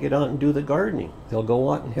and can't get out and do the gardening. They'll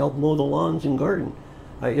go out and help mow the lawns and garden.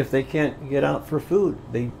 If they can't get out for food,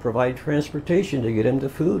 they provide transportation to get them to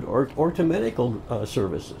food or to medical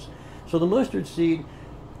services. So the Mustard Seed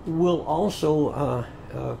will also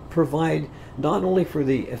provide not only for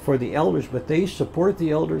the elders, but they support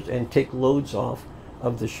the elders and take loads off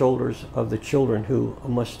of the shoulders of the children who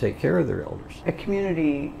must take care of their elders. A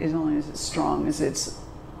community is only as strong as its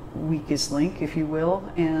weakest link, if you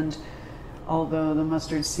will, and although the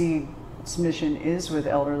Mustard Seed's mission is with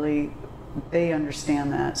elderly, they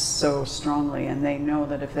understand that so strongly, and they know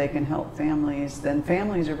that if they can help families, then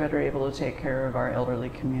families are better able to take care of our elderly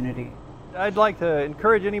community. I'd like to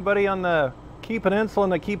encourage anybody on the Key Peninsula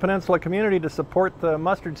and the Key Peninsula community to support the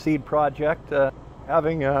Mustard Seed Project.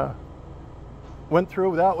 Having went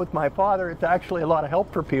through that with my father, it's actually a lot of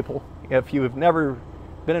help for people. If you've never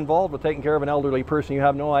been involved with taking care of an elderly person, you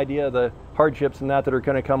have no idea the hardships and that are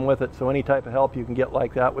going to come with it. So any type of help you can get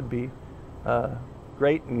like that would be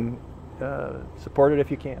great, and support it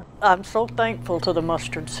if you can. I'm so thankful to the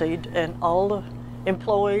Mustard Seed and all the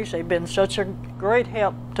employees. They've been such a great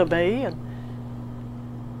help to me, and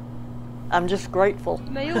I'm just grateful.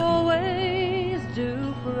 May you always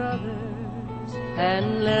do for others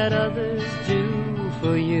and let others do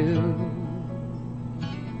for you.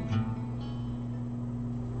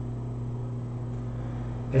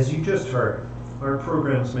 As you just heard, our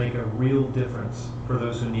programs make a real difference for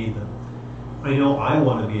those who need them. I know I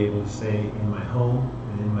want to be able to stay in my home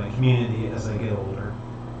and in my community as I get older.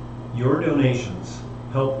 Your donations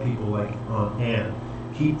help people like Aunt Ann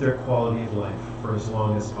keep their quality of life for as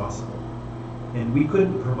long as possible. And we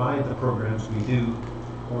couldn't provide the programs we do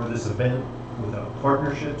or this event without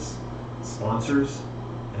partnerships, sponsors,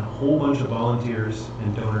 and a whole bunch of volunteers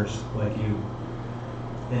and donors like you.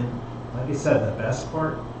 And like I said, the best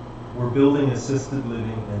part, we're building assisted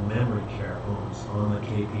living and memory care homes on the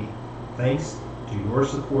KP. Thanks to your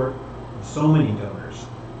support of so many donors,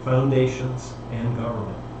 foundations, and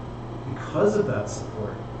government. Because of that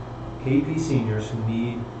support, KP seniors who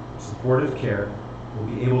need supportive care will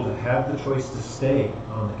be able to have the choice to stay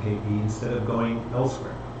on the KP instead of going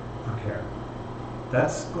elsewhere for care.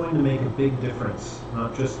 That's going to make a big difference,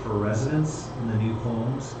 not just for residents in the new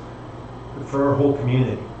homes, but for our whole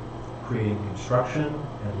community, creating construction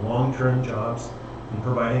and long-term jobs and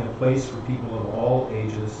providing a place for people of all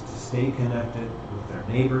ages to stay connected with their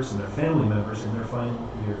neighbors and their family members in their final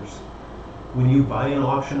years. When you buy an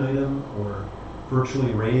auction item or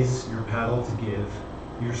virtually raise your paddle to give,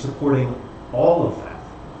 you're supporting all of that,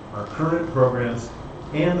 our current programs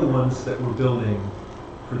and the ones that we're building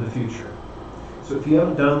for the future. So if you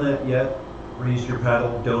haven't done that yet, raise your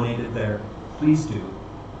paddle, donate it there. Please do.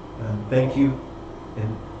 Thank you,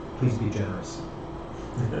 and please be generous.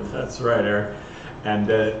 That's right, Eric. And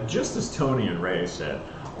just as Tony and Ray said,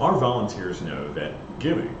 our volunteers know that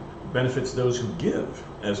giving benefits those who give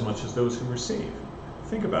as much as those who receive.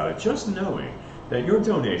 Think about it, just knowing that your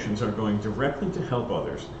donations are going directly to help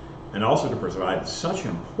others and also to provide such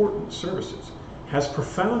important services has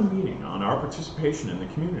profound meaning on our participation in the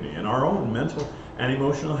community and our own mental and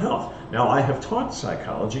emotional health. Now, I have taught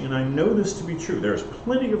psychology and I know this to be true. There's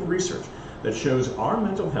plenty of research that shows our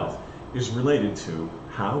mental health is related to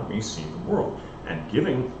how we see the world. And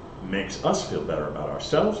giving makes us feel better about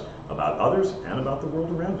ourselves, about others, and about the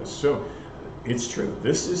world around us. So it's true.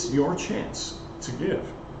 This is your chance to give.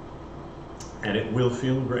 And it will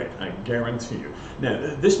feel great, I guarantee you.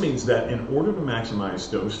 Now, this means that in order to maximize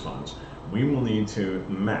those funds, we will need to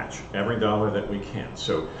match every dollar that we can.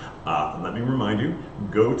 So let me remind you,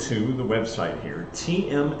 go to the website here,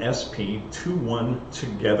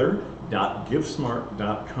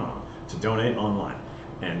 tmsp21together.givesmart.com to donate online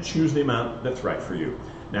and choose the amount that's right for you.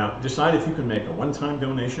 Now, decide if you can make a one-time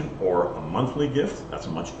donation or a monthly gift. That's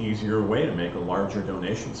a much easier way to make a larger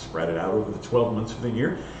donation, spread it out over the 12 months of the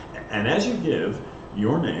year. And as you give,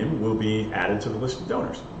 your name will be added to the list of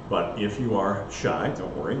donors. But if you are shy,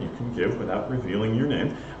 don't worry, you can give without revealing your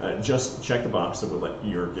name. Just check the box that will let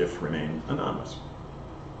your gift remain anonymous.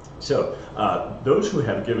 So those who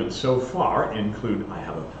have given so far include, I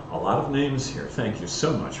have a lot of names here. Thank you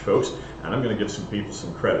so much, folks. And I'm going to give some people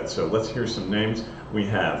some credit. So let's hear some names. We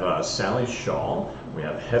have Sally Shaw, we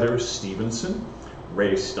have Heather Stevenson,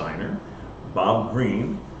 Ray Steiner, Bob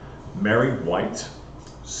Green, Mary White,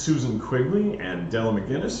 Susan Quigley and Della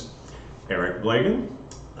McGinnis, Eric Blagan,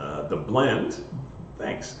 The Blend,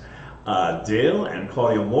 thanks, Dale and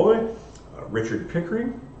Claudia Loy, Richard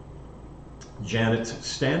Pickering, Janet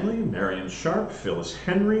Stanley, Marion Sharp, Phyllis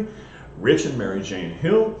Henry, Rich and Mary Jane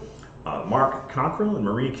Hill, Mark Cockrell and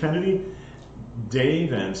Marie Kennedy,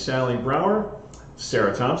 Dave and Sally Brower,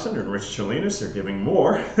 Sarah Thompson and Rich Chalinas, they're giving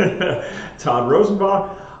more, Todd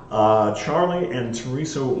Rosenbach, Charlie and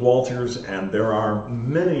Teresa Walters, and there are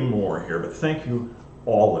many more here, but thank you,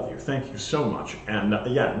 all of you. Thank you so much. And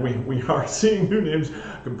yeah, we are seeing new names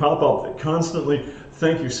pop up constantly.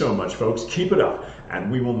 Thank you so much, folks. Keep it up,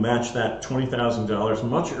 and we will match that $20,000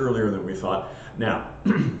 much earlier than we thought. Now,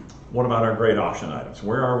 what about our great auction items?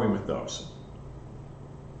 Where are we with those?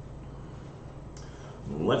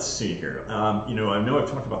 Let's see here. You know I've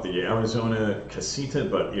talked about the Arizona Casita,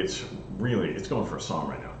 but it's going for a song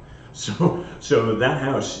right now. So that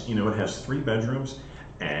house, it has 3 bedrooms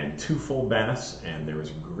and 2 full baths, and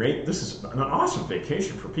this is an awesome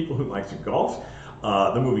vacation for people who like to golf.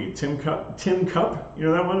 The movie Tin Cup,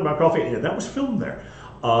 that one about golfing, yeah, that was filmed there.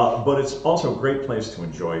 But it's also a great place to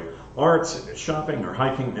enjoy art, shopping, or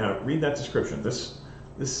hiking. Now, read that description. This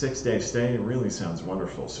 6-day stay really sounds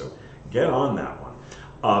wonderful, so get on that one.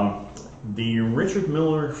 The Richard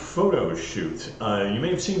Miller photo shoot. You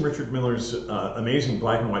may have seen Richard Miller's amazing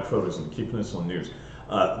black and white photos in the Key Peninsula News.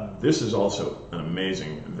 This is also an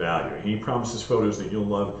amazing value. He promises photos that you'll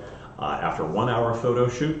love after a 1-hour photo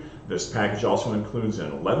shoot. This package also includes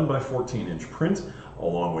an 11 by 14 inch print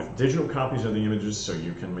along with digital copies of the images so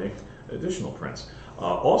you can make additional prints.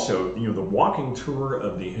 Also, the walking tour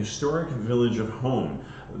of the historic village of Home.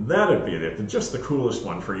 That'd be just the coolest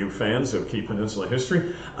one for you fans of Key Peninsula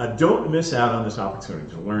history. Don't miss out on this opportunity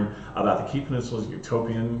to learn about the Key Peninsula's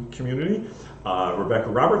utopian community. Rebecca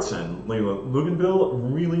Roberts and Layla Luganbill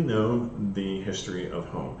really know the history of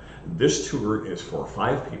Home. This tour is for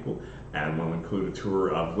 5 people and will include a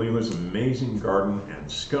tour of Layla's amazing garden and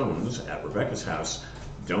scones at Rebecca's house.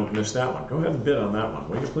 Don't miss that one. Go ahead and bid on that one,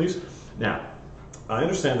 will you please? Now, I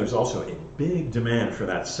understand there's also a big demand for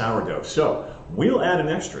that sourdough, so we'll add an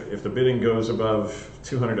extra if the bidding goes above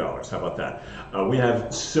 $200. How about that? We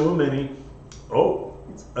have so many.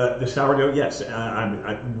 The sourdough, yes, it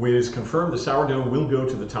is confirmed the sourdough will go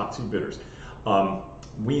to the top 2 bidders.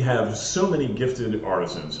 We have so many gifted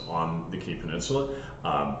artisans on the Key Peninsula.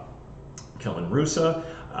 Kellen Russa,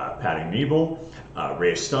 Patty Niebel,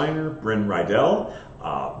 Ray Steiner, Bryn Rydell,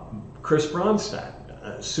 Chris Bronstadt,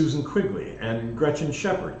 Susan Quigley and Gretchen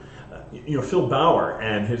Shepard. Phil Bauer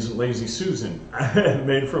and his Lazy Susan,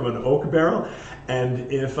 made from an oak barrel.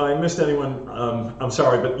 And if I missed anyone, I'm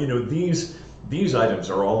sorry, but these items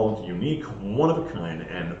are all unique, one of a kind,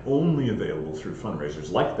 and only available through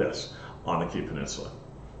fundraisers like this on the Key Peninsula.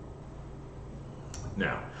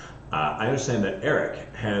 Now, I understand that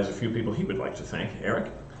Eric has a few people he would like to thank.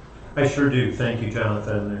 Eric? I sure do. Thank you,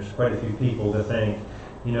 Jonathan. There's quite a few people to thank.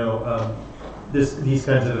 These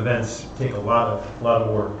kinds of events take a lot of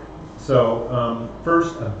work. So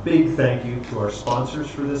first, a big thank you to our sponsors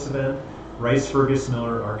for this event: Rice Fergus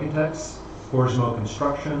Miller Architects, Corsmo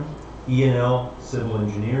Construction, E&L Civil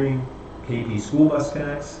Engineering, KP School Bus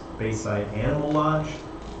Connects, Bayside Animal Lodge,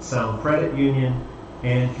 Sound Credit Union,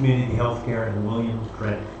 and Community Healthcare and William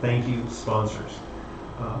Krennic. Thank you, sponsors.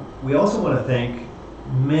 We also want to thank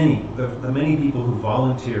the many people who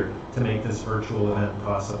volunteered to make this virtual event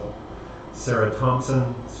possible. Sarah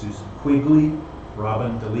Thompson, Susan Quigley,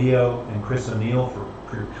 Robin DeLeo, and Chris O'Neill for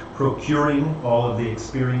procuring all of the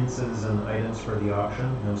experiences and items for the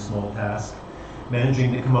auction, no small task.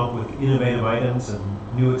 Managing to come up with innovative items and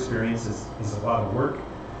new experiences is a lot of work.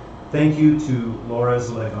 Thank you to Laura's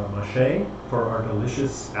Legarmache for our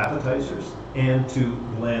delicious appetizers, and to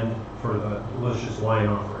Glenn for the delicious wine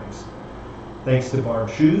offerings. Thanks to Barb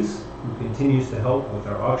Shoes, who continues to help with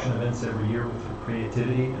our auction events every year with her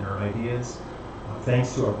creativity and her ideas.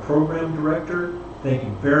 Thanks to our program director. Thank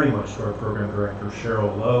you very much to our program director,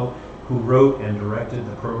 Cheryl Lowe, who wrote and directed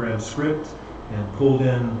the program script and pulled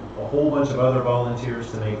in a whole bunch of other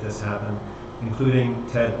volunteers to make this happen, including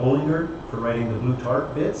Ted Olinger for writing the Blue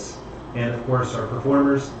Tarp bits, and of course our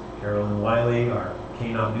performers, Carolyn Wiley, our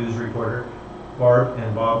KNOW News reporter, Barb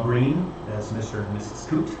and Bob Green as Mr. and Mrs.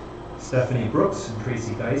 Coot, Stephanie Brooks and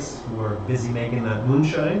Tracy Geis, who are busy making that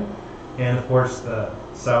moonshine, and of course the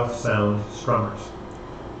South Sound Strummers.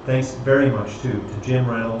 Thanks very much too to Jim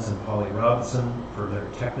Reynolds and Polly Robinson for their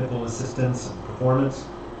technical assistance and performance.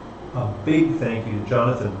 A big thank you to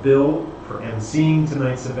Jonathan Bill for emceeing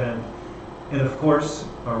tonight's event, and of course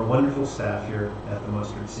our wonderful staff here at the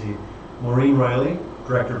Mustard Seed. Maureen Riley,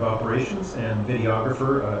 Director of Operations and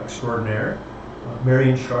Videographer extraordinaire.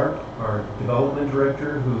 Marion Sharp, our Development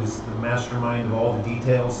Director, who's the mastermind of all the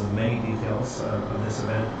details and many details of this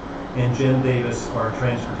event. And Jen Davis, our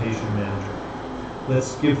Transportation Manager.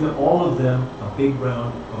 Let's give them, all of them, a big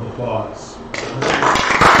round of applause.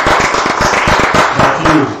 Back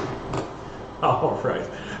to you. All right.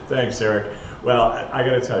 Thanks, Eric. Well, I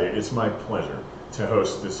got to tell you, it's my pleasure to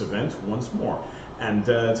host this event once more, and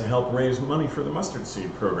to help raise money for the Mustard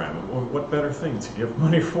Seed program. What better thing to give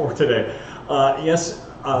money for today?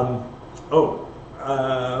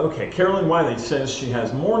 Okay, Carolyn Wiley says she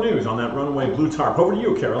has more news on that runaway blue tarp. Over to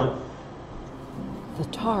you, Carolyn. The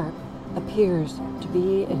tarp appears to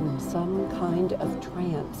be in some kind of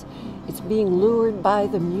trance. It's being lured by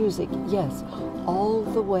the music, yes, all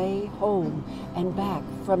the way home and back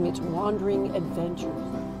from its wandering adventures.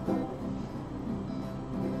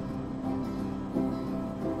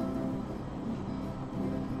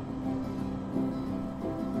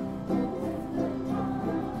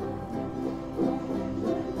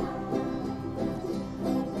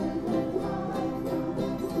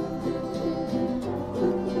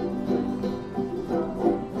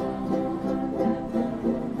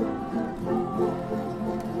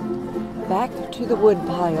 Back to the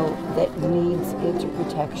woodpile that needs its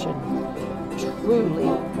protection. Truly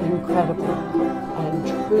incredible and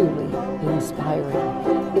truly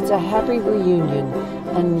inspiring. It's a happy reunion,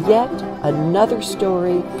 and yet another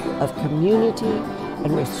story of community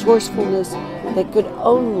and resourcefulness that could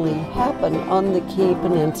only happen on the Key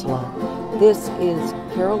Peninsula. This is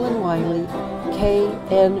Carolyn Wiley,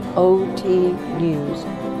 KNOT News,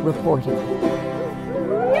 reporting.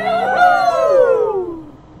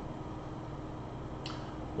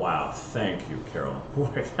 Wow, thank you, Carolyn.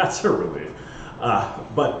 Boy, that's a relief.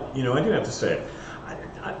 But, I do have to say,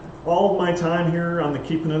 all my time here on the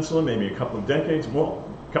Key Peninsula, maybe a couple of decades,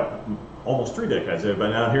 almost 3 decades I've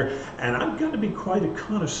been out here, and I've got to be quite a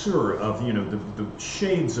connoisseur of, the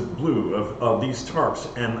shades of blue of these tarps,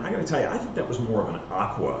 and I got to tell you, I think that was more of an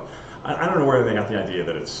aqua. I don't know where they got the idea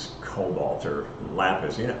that it's cobalt or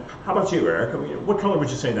lapis. How about you, Eric? What color would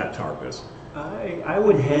you say that tarp is? I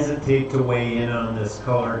would hesitate to weigh in on this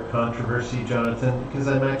color controversy, Jonathan, because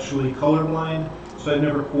I'm actually colorblind, so I've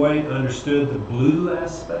never quite understood the blue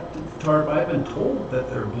aspect of the tarp. I've been told that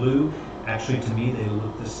they're blue. Actually, to me, they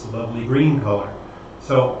look this lovely green color.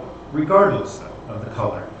 So, regardless of the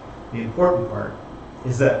color, the important part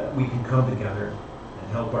is that we can come together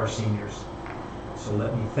and help our seniors. So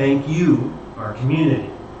let me thank you, our community,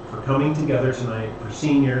 for coming together tonight for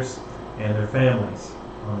seniors and their families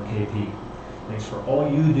on the KP. Thanks for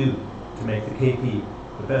all you do to make the KP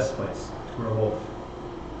the best place to grow old.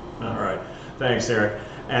 All right. Thanks, Eric.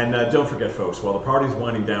 And don't forget, folks, while the party's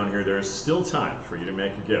winding down here, there's still time for you to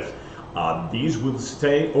make a gift. These will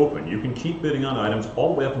stay open. You can keep bidding on items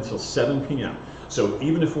all the way up until 7 p.m. So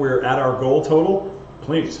even if we're at our goal total,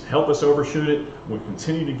 please help us overshoot it. We'll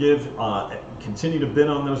continue to give, continue to bid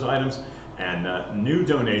on those items, and new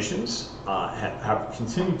donations have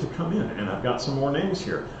continued to come in, and I've got some more names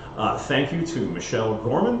here. Thank you to Michelle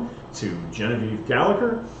Gorman, to Genevieve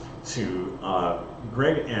Gallagher, to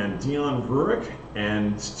Greg and Dion Brurick,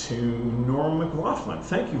 and to Norm McLaughlin.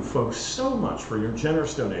 Thank you, folks, so much for your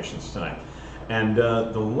generous donations tonight. And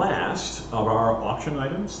the last of our auction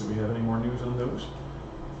items, do we have any more news on those?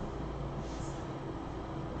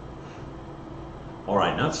 All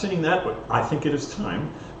right, not seeing that, but I think it is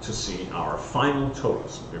time to see our final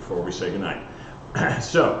totals before we say goodnight.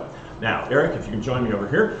 So, now, Eric, if you can join me over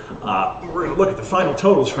here, we're going to look at the final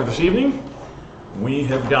totals for this evening. We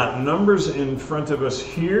have got numbers in front of us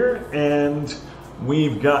here, and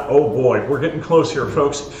we've got, oh boy, we're getting close here,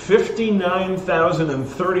 folks,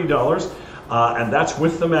 $59,030, and that's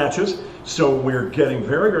with the matches. So we're getting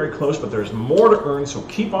very, very close, but there's more to earn, so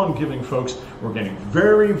keep on giving, folks. We're getting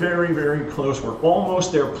very, very, very close. We're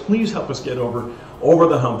almost there. Please help us get over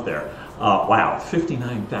the hump there. Wow,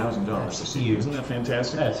 $59,000. That's huge. Isn't that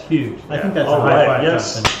fantastic? That's huge. Yeah. I think that's all a high right. five.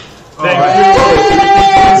 Yes. Justin. Thank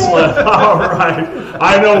you. All right.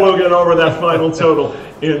 I know we'll get over that final total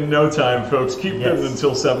in no time, folks. Keep bidding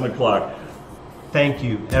until 7 o'clock. Thank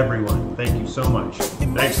you, everyone. Thank you so much.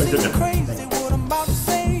 Thanks and good night.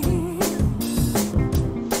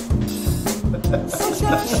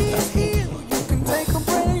 Sunshine, she's here, you can take a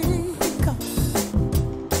break.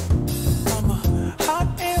 I'm a hot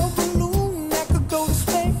air balloon that could go to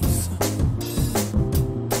space.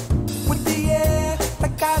 With the air,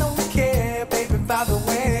 like I don't care, baby, by the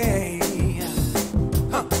way.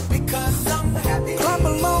 Because I'm happy. Clap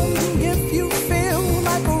along if you feel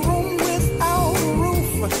like a room without a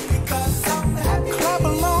roof. Because I'm happy. Clap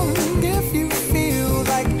along if you feel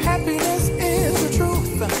like happiness is the truth.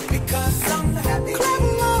 Because I'm happy. Clap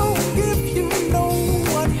along if you know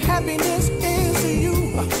what happiness is to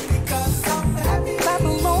you. Because I'm happy. Clap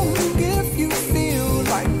along if you feel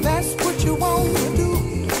like that's what you want to do.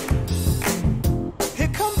 Here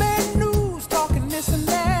come bad news, talking this and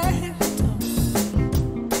that.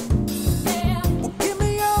 Well, give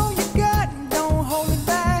me all you got and don't hold it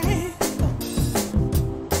back.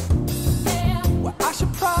 Well, I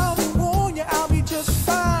should probably warn you, I'll be just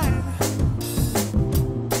fine.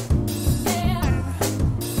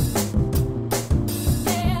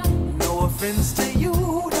 No offense to you,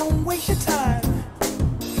 don't waste your time.